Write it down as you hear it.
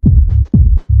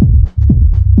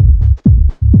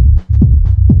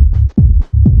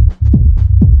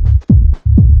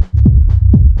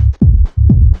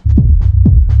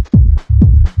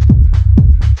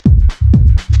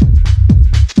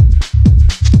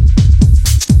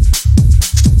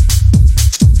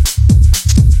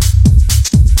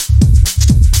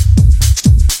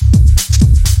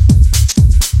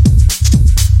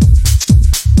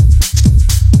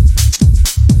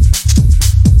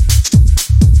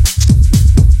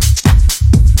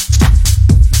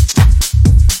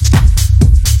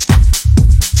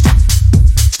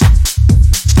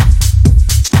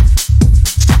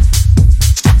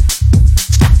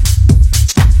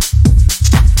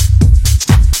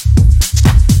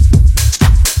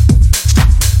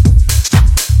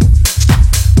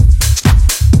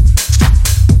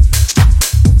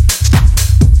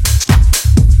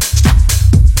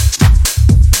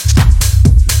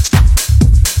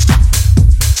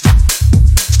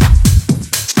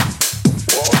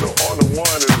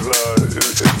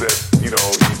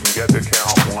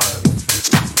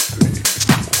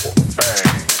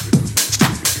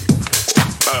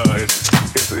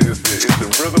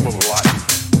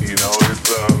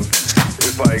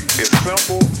it's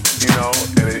simple,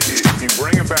 and if you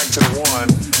bring it back to the one,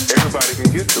 everybody can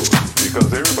get to it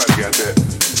because everybody got that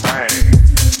bang.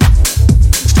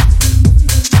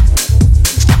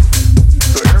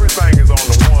 So everything is on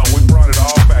the one. We brought it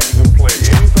all back. You can play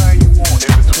anything you want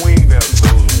in between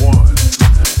those ones,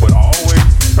 but always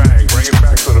bang. Bring it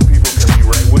back so the people can be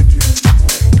right with you.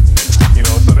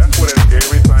 So that's what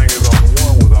everything is on the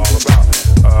one was all about.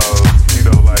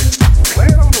 Like play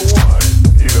it on the one.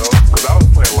 Because I was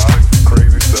playing a lot of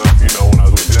crazy stuff. When I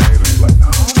was with James, he's like,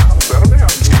 no, settle down,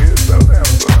 kids, settle down,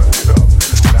 son.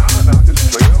 Nah,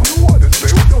 just play it on the one. Just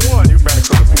stay with the one. You're back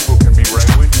so the people can be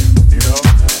right with you.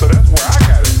 So that's where I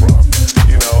got it from.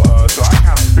 So I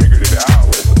kind of figured it out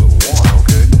as a little one,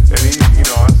 okay. And he,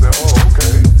 I said, oh,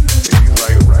 okay. And he's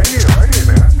like, right here now.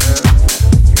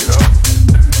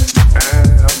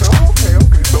 And I said, oh, okay.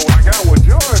 So when I got with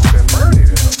George and Bernie,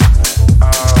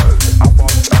 I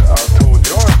told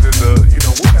George that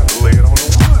we have to lay it on the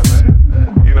one, man.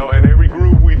 And every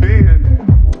groove we did,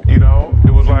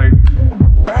 it was like,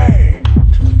 bang.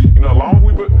 As long as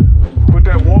we put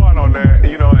that one on there,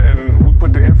 and we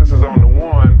put the emphasis on the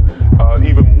one,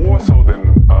 even more so than,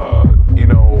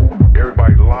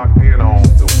 everybody locked in on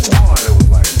the one. It was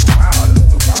like, wow, this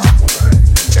is a powerful thing.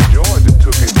 And George just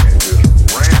took it and just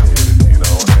ran with it,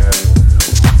 and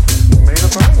made a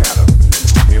thing out of it.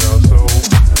 So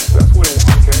that's where the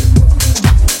one came from.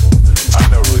 I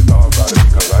never really thought about it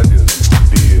because I just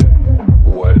did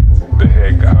what the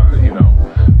heck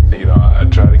I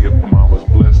tried to get mama's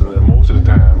blessings, and most of the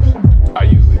times I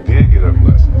usually did get her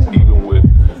blessings, even with,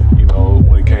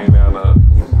 when it came down to,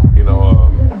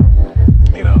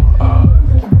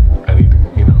 I need to,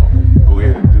 go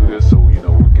ahead and do this so, we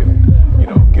can,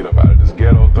 get up out of this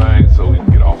ghetto thing, so we can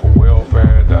get off of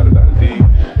welfare, da-da-da-da-dee,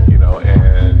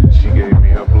 and she gave me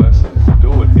her blessings to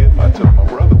do it if I took my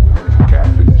brother with me,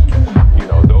 Catfish.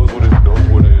 Those were the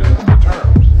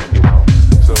terms,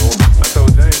 So I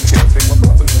told James, you can't take my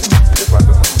brother if I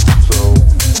don't. So,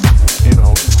 and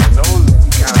those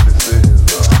kind of decisions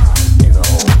are,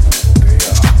 they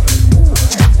are,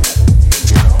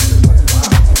 it's like,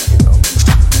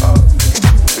 wow,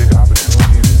 big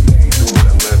opportunities and you can't do it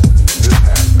unless this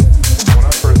happens. When I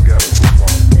first got with the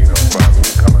funk, by me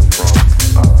coming from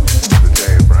the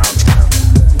James Brown camp,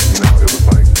 it was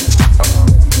like,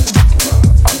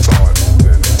 I saw it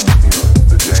that,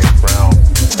 the James Brown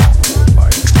funk was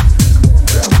like,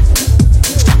 that was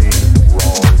the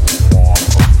rawest form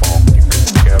of funk you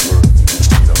could ever,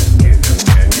 get,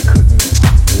 and you couldn't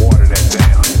water that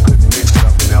down. You couldn't mix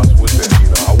something else with it.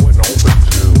 I wasn't open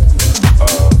to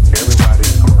everybody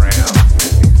crammed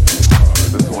in these.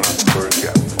 This is when I first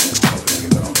got funk,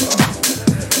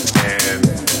 and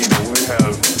we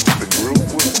have the group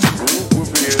would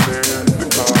be in there, the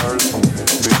cars,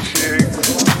 the chicks,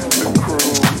 the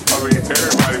crew. I mean,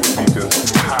 everybody would be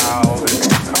just piled in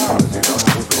these cars. And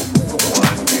we go from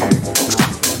one gig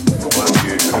to one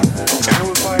gig, and it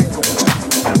was like the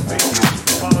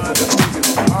biggest fun, the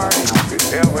biggest party you could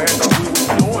ever have. We was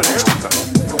doing everything.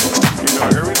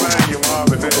 Everything your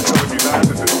mom and dad told you not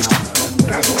to do,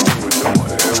 that's what we were doing.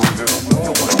 And it was just so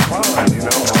much fun.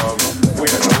 We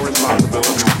had no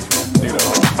responsibility.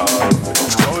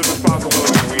 The only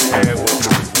responsibility we had was to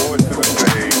report to the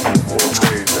stage or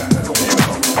stage time.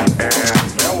 And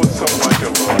that was so much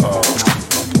of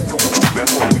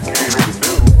that's what we came here to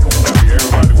do. I mean,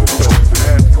 everybody was so into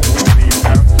that. We didn't even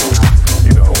have to,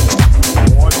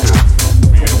 want to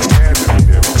be there. We had to be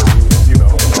there because,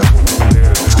 that's what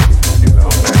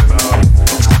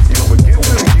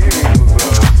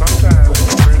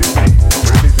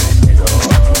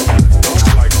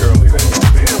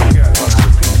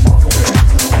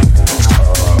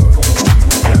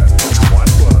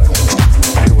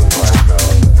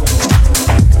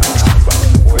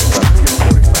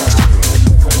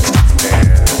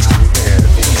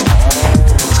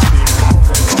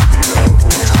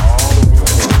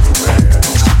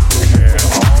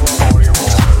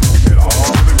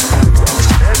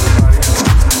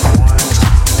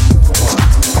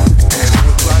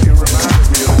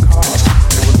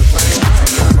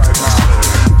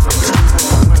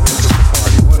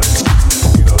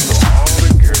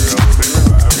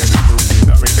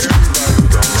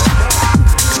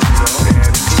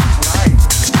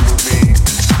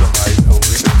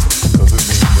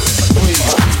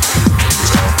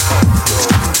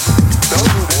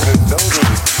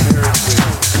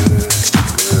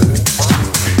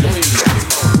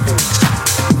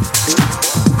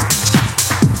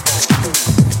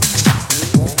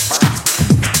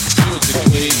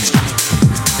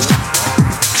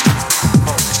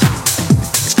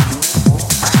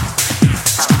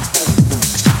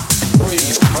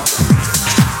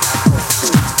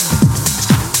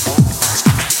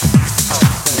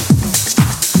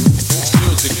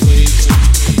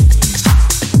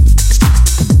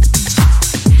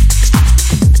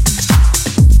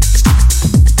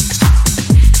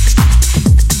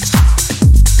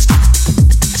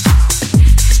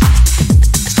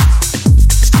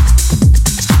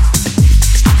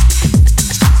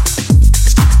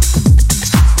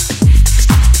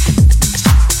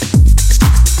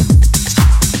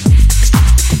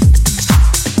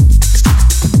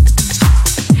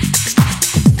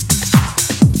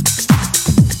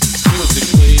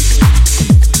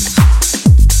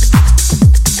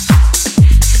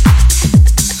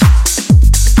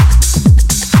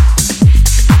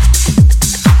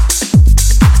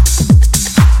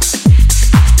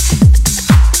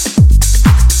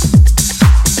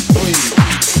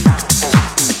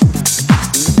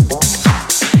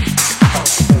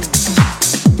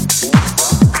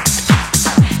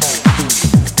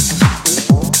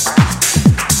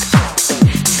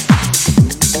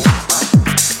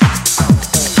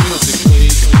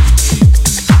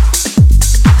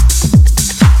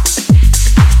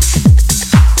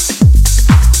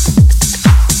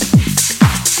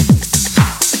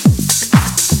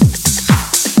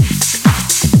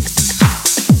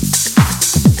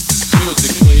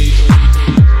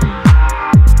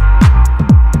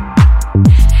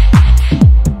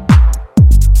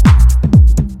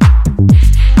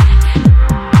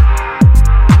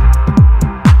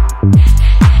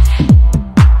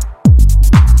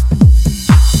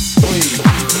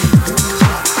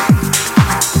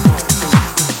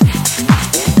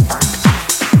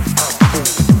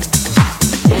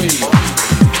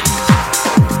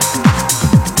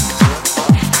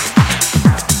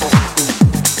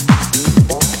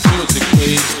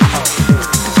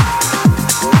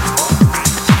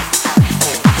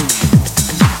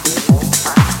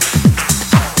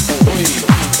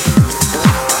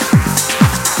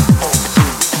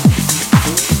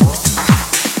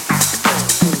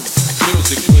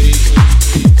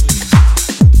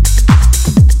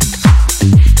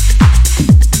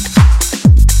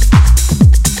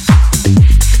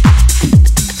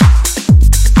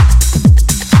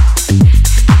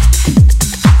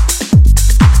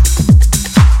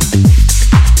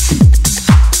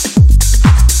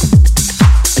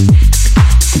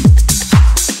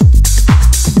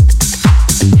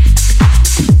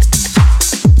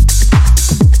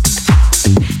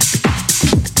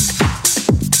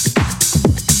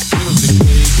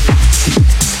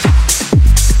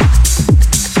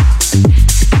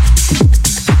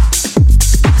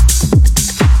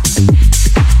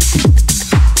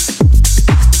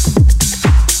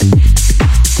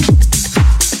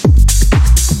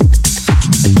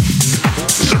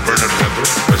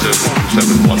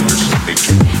Seven Wonders of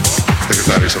Nature.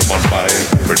 Secretaries are Juan Pae,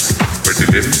 Bertie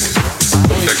Lim, His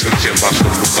Excellency Ambassador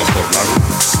Luca Forlano,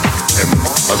 and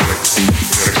other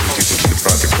Your Excellency to the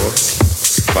Project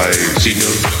Corps by Senior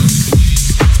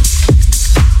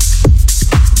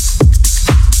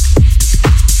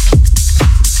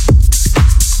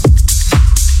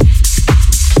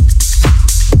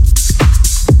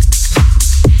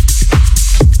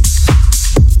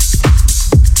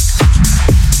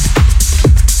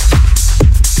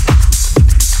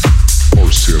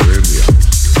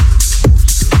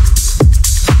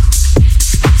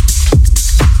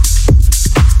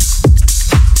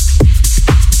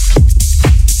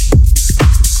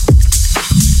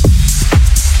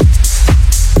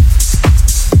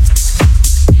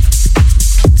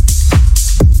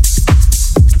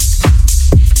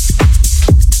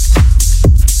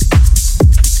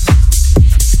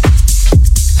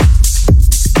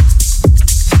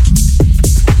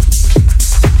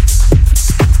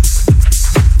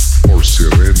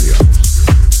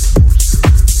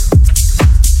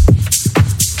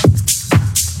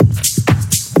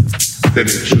then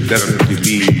it should definitely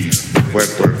be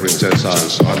Puerto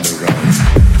Princesas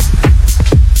Underground.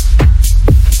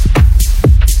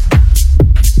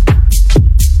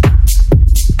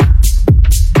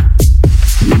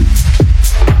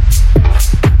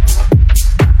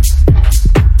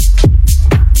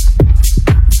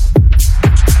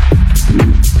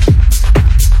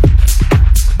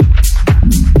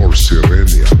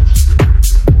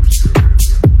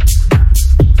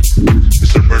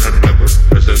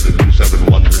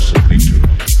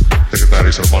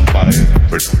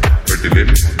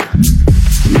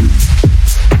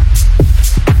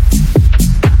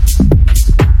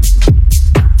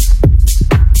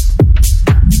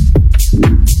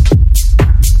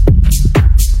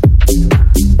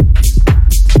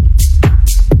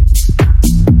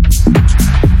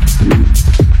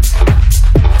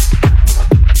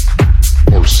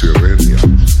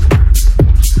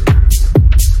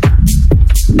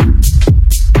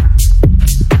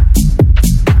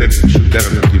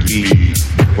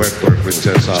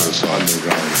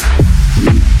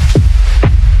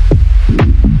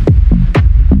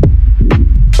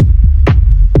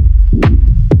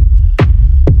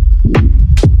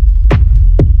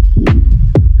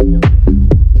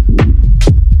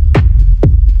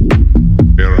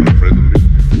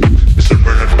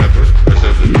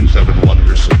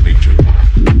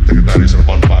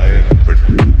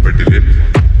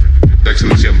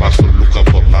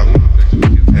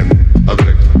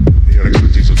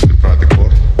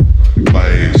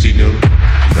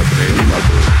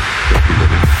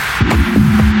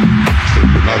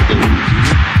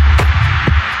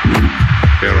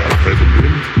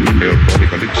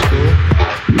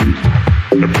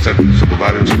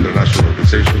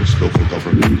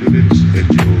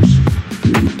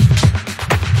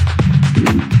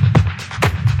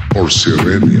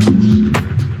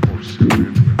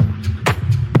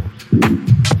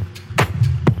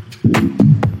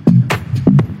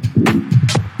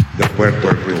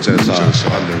 Princesas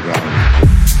Underground.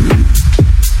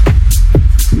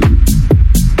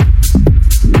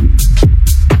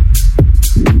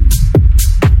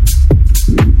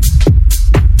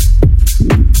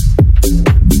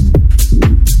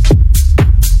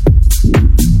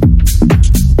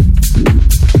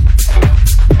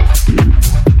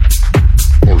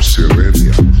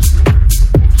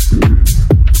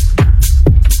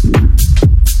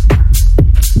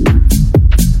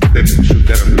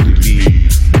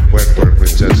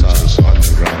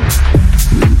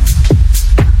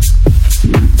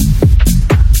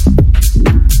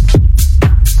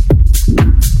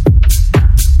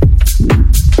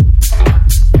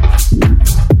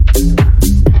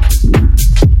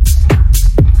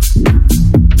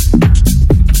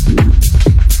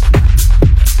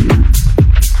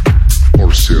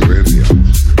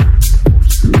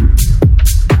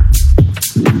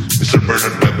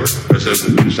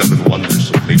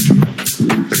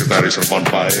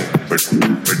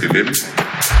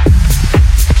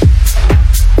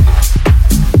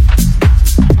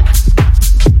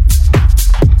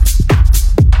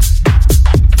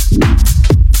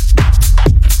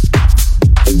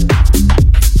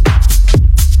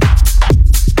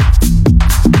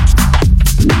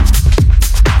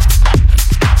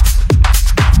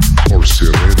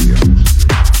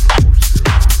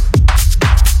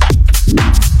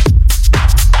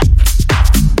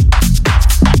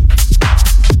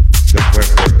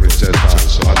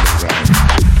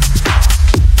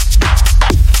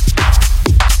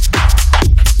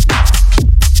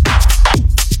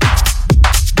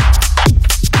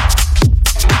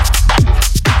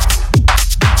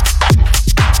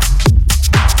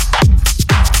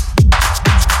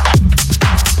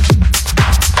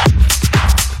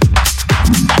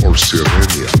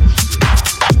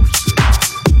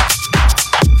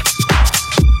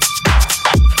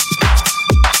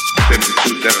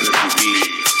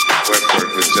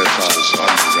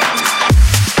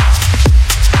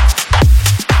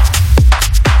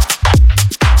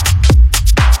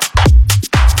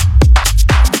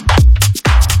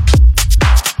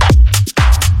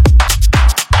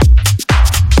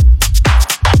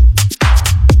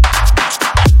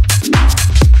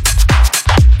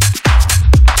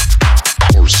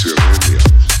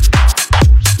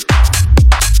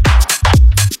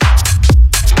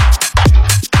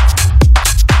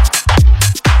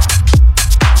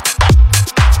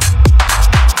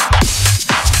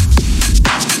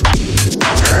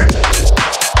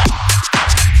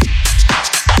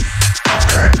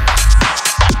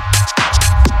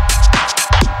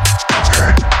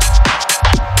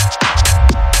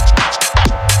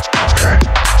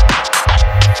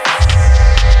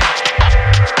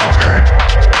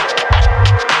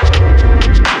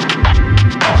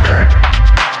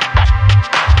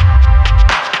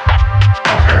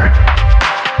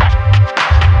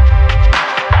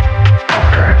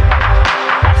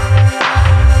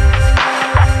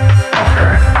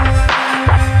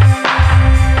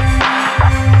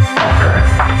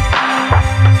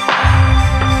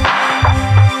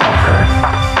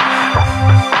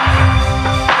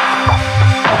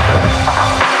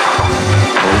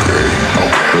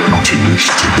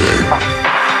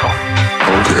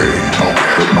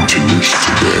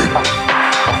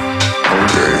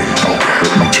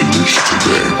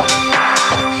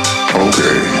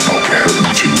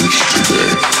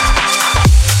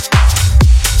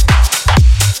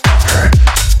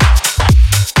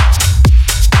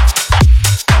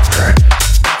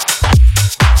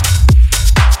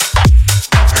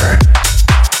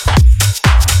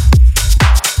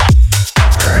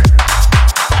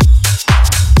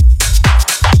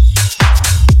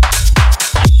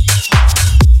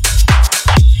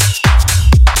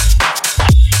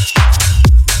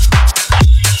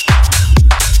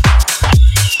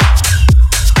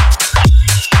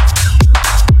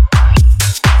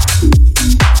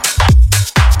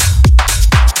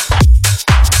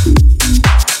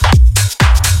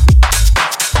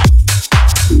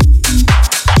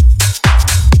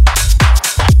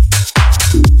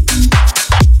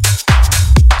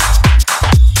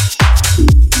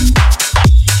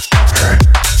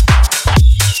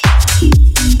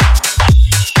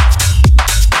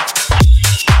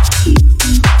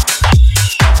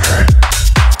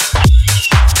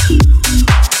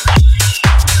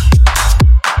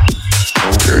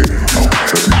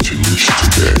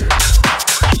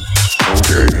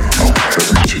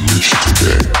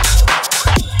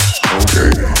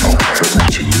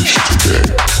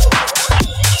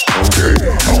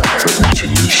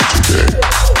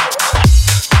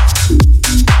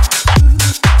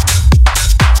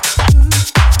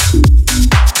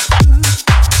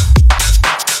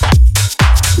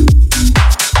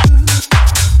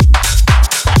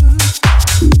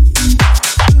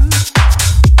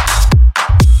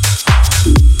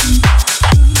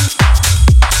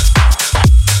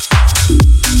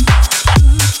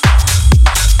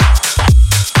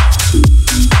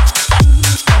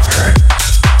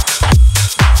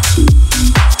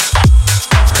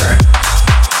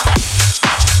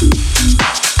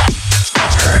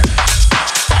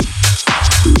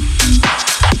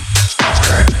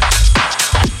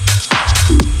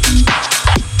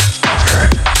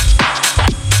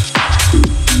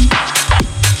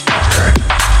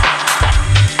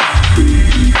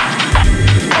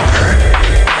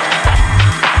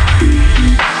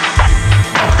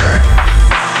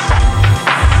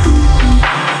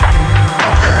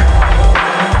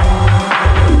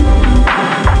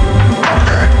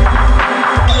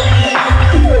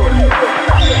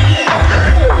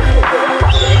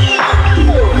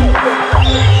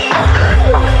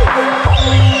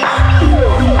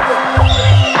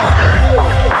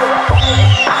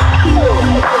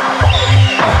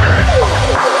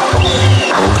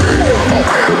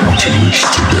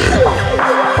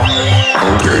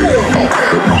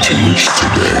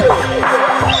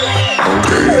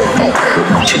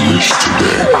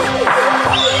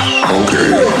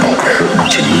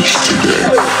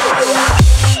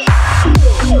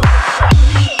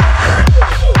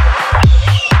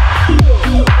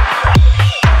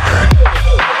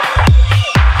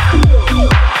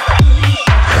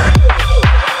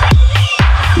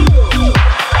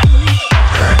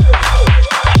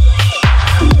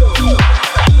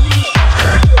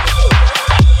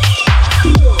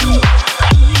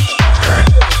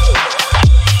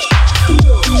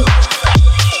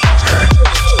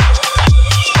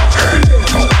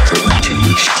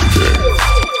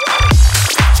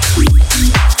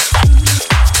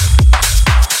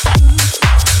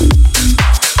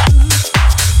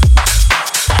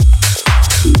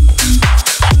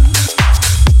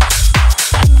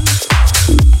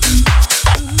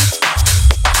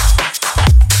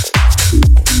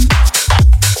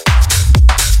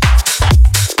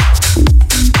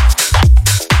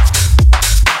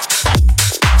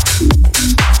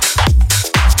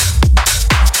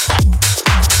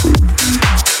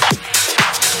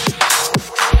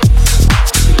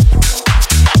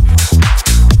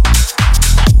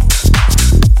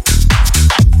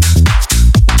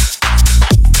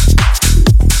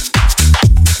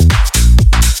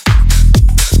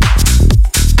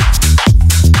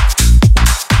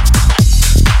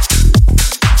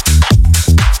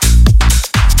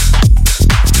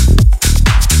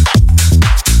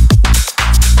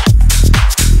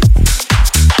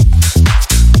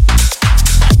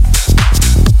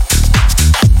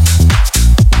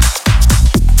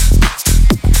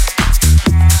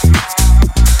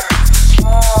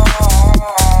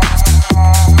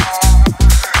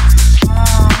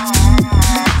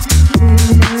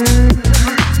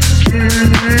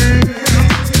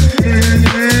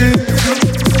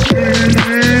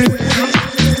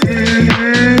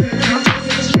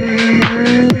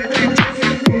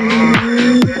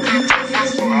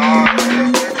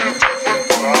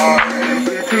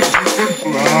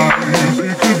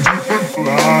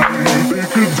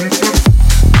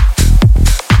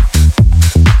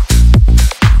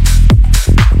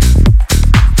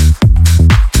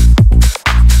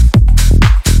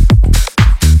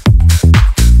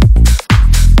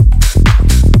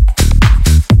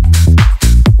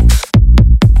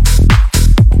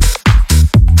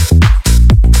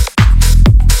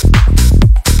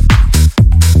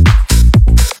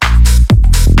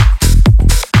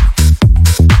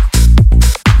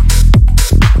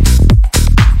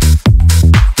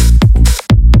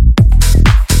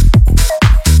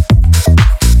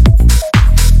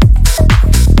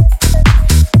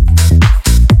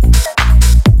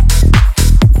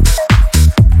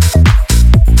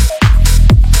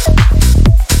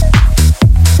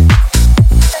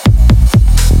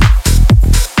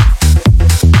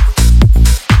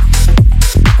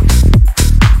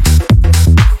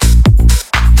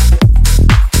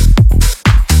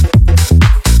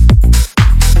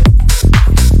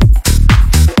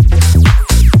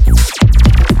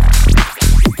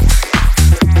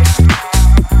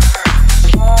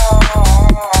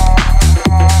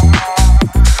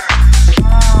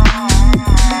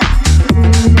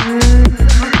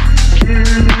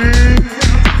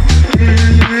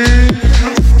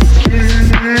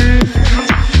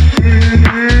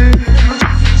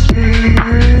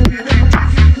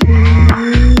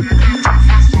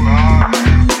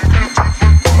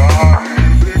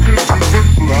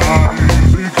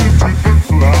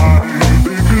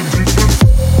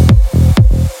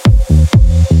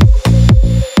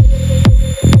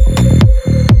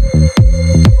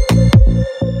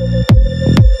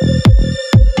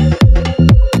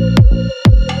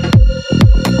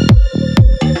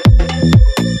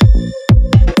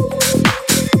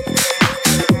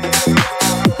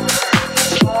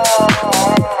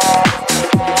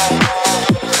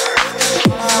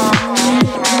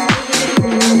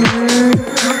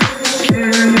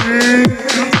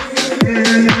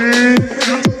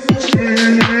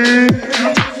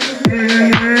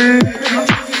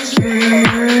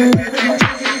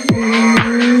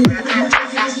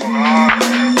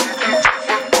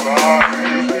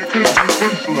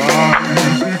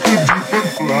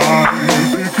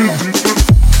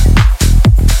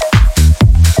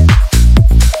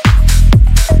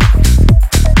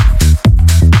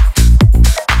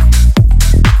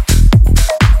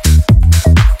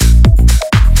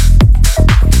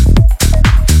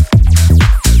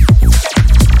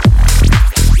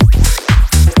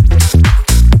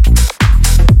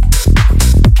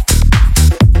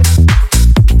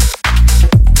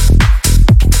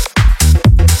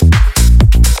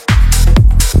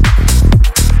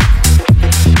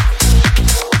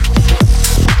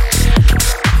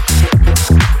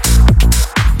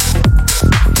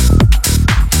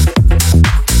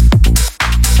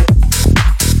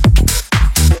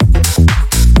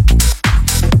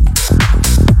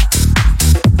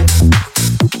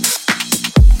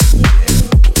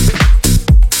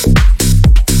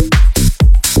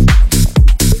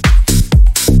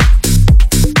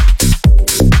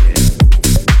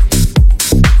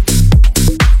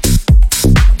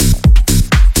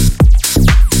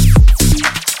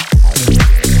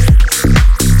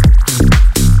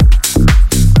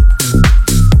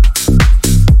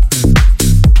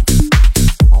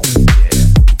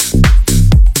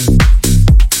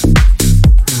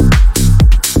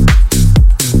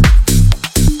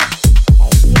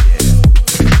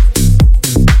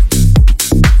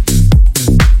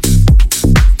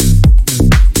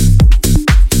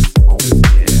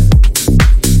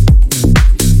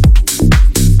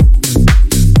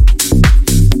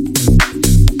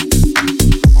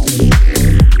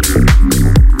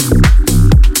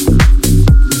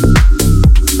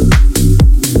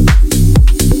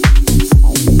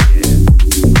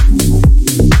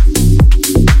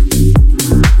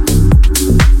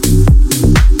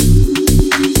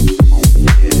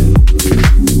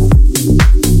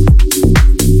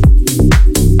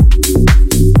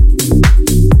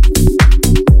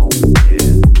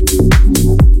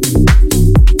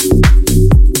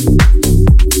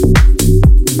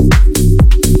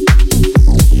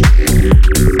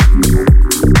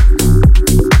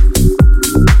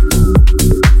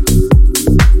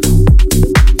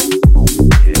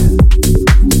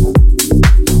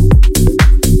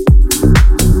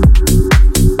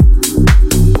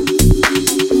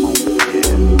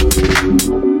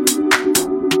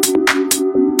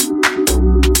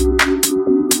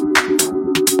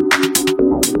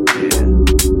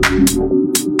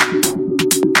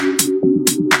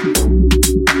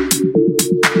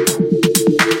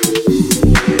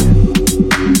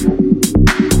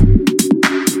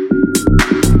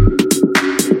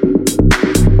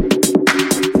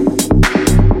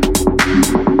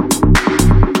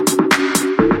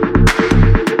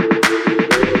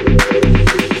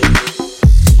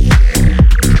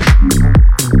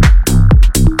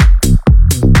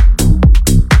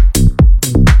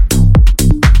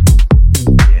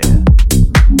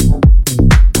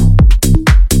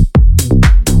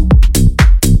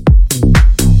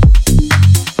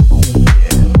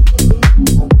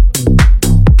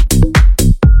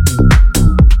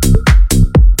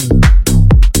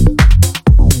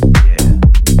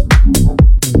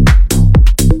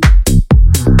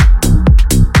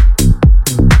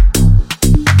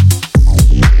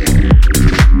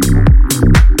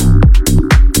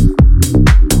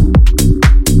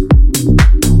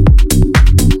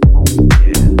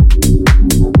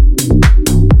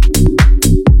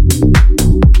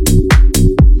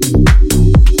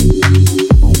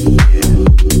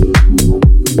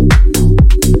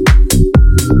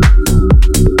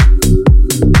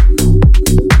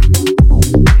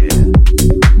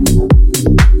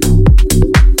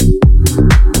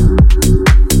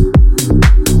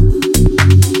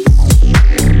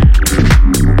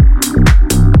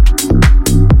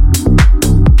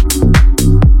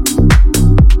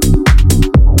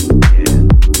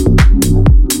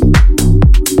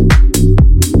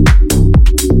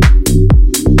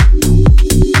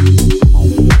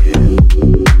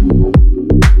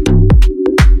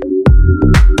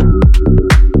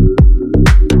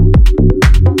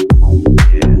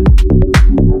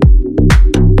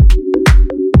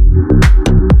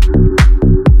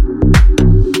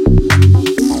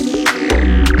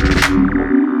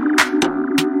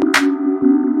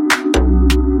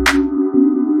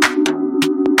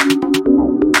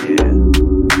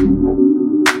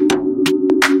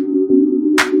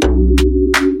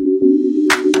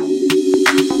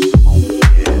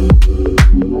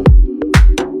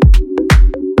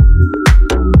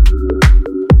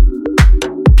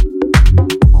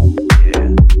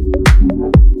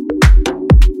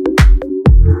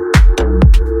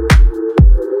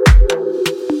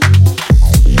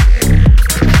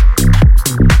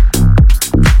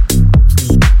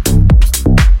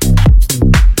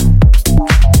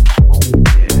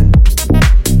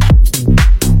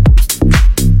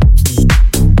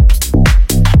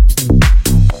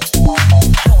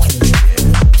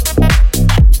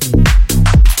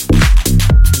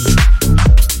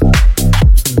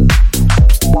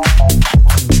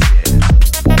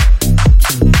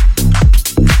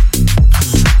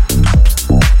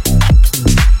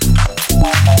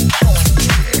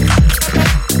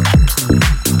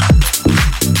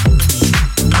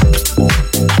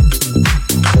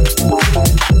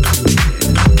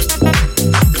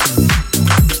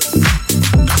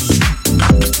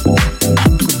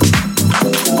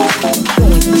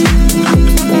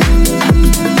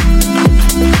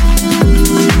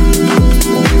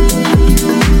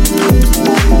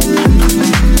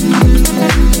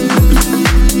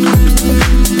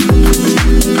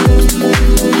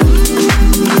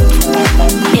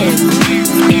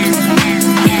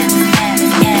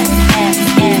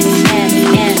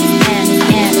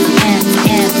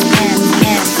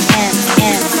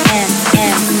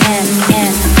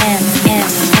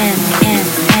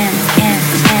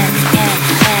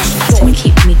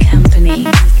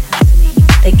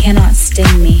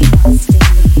 sting me,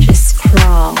 just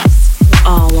crawl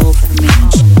all over me.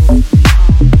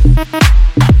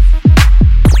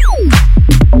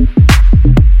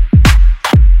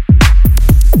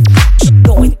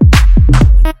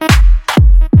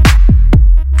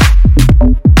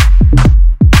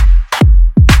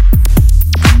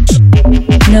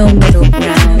 No middle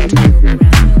ground,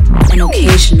 an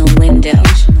occasional window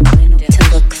to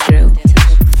look through.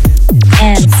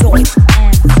 And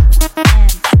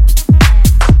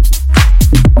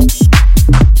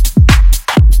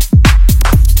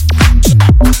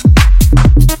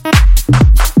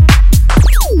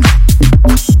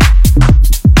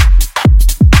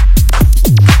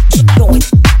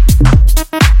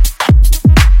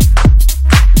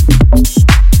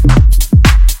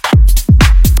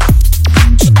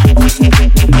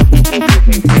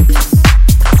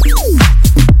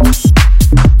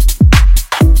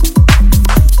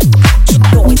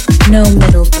no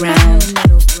middle ground,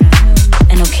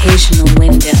 an occasional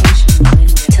window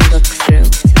to look through.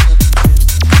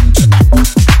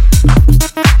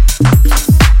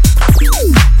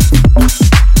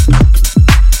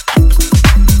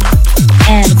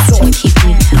 Ants to keep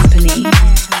me company,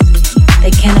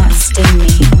 they cannot sting me,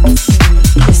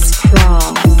 just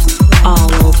crawl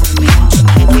all over me.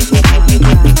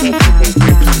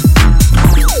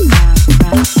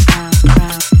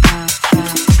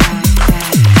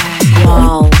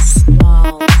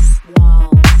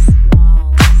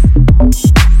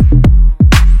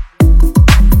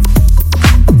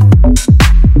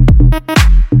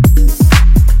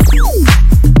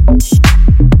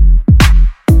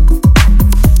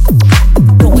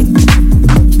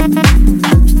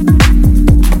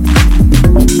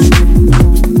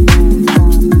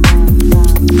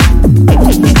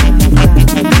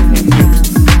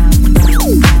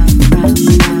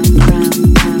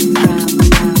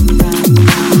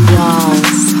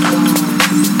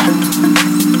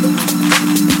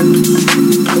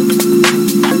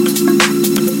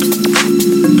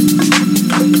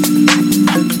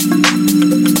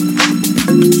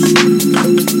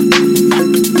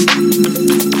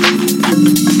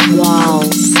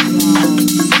 Walls.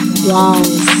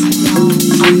 Walls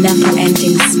are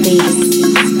never-ending space,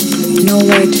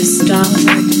 nowhere to stop,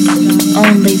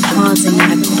 only pausing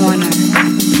at a corner,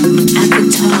 at the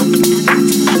top,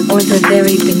 or the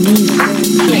very beneath.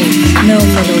 No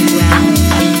middle ground,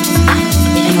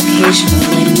 an occasional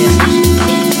window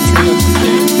to look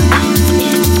through.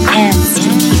 Ants to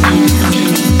keep me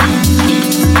company,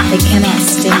 they cannot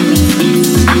sting me,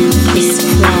 they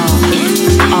crawl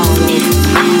all over me.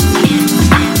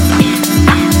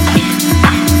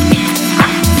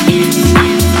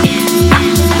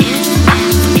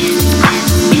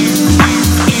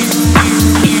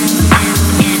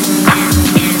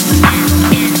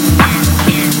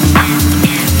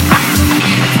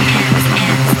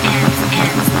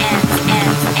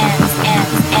 And